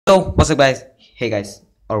So what's up guys, hey guys,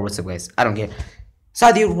 or what's up guys, I don't care.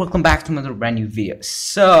 So dude, welcome back to another brand new video.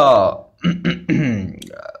 So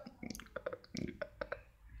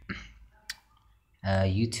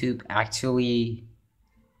YouTube actually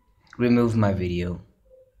removed my video.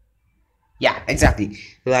 Yeah, exactly.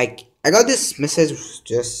 Like, I got this message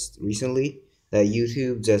just recently that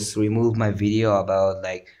YouTube just removed my video about,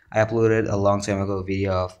 like, I uploaded a long time ago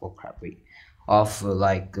video of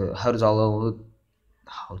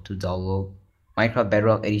how to download Minecraft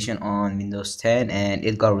Bedrock Edition on Windows 10, and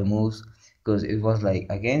it got removed because it was like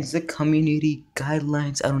against the community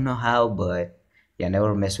guidelines. I don't know how, but yeah,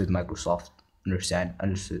 never mess with Microsoft.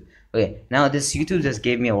 Understood. Okay, now this YouTube just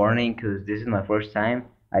gave me a warning because this is my first time.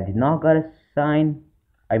 I did not got a sign.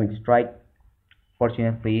 I mean strike,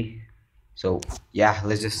 fortunately. So yeah,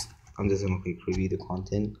 I'm just gonna click review the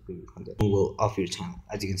content. Will off your channel.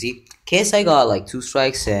 As you can see, KSI got like 2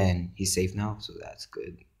 strikes and he's safe now, so that's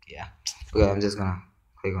good. Yeah. Okay, I'm just gonna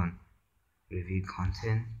click on review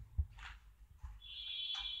content.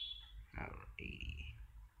 Alrighty.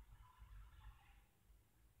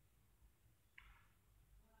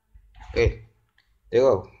 Okay, there you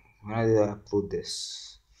go. When I upload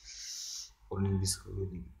this, following this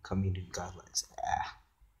community guidelines.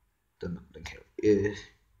 Don't care.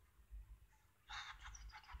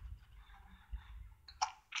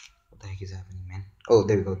 What the heck is happening, man? Oh,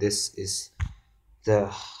 there we go. This is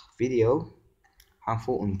the video.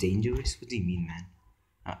 Harmful and dangerous. What do you mean,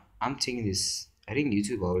 man? I'm taking this. I think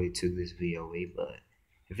YouTube already took this video away, but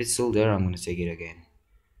if it's still there, I'm gonna take it again.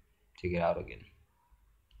 Take it out again.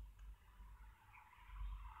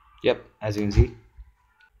 Yep, as you can see.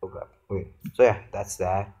 Oh crap. Okay. So yeah, that's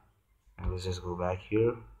that. And let's just go back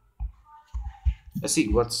here. Let's see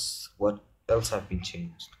what else have been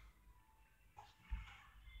changed.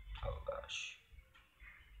 Oh gosh.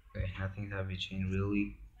 Okay, nothing have been changed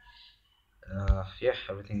really. Yeah,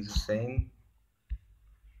 everything's the same.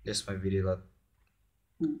 Just my video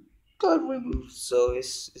got removed, so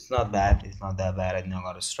it's not bad. It's not that bad. I now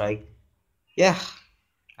got a strike. Yeah,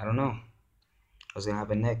 I don't know what's gonna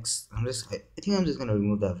happen next. I think I'm just gonna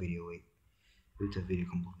remove that video. Wait, remove the video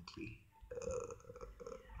completely.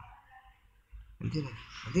 When did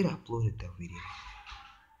I upload that video?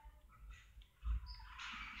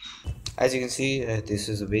 As you can see, this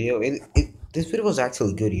is a video. This video was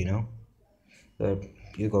actually good, you know. But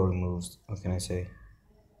it got removed. What can I say?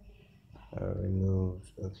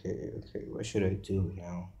 Removed. Okay. What should I do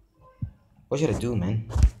now? What should I do, man?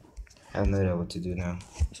 I have no idea what to do now.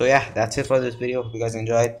 So yeah, that's it for this video. Hope you guys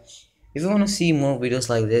enjoyed. If you want to see more videos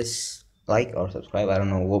like this, like or subscribe. I don't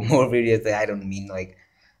know what more videos. I don't mean like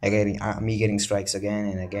me getting strikes again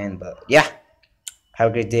and again. But yeah, have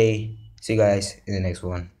a great day. See you guys in the next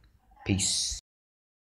one. Peace.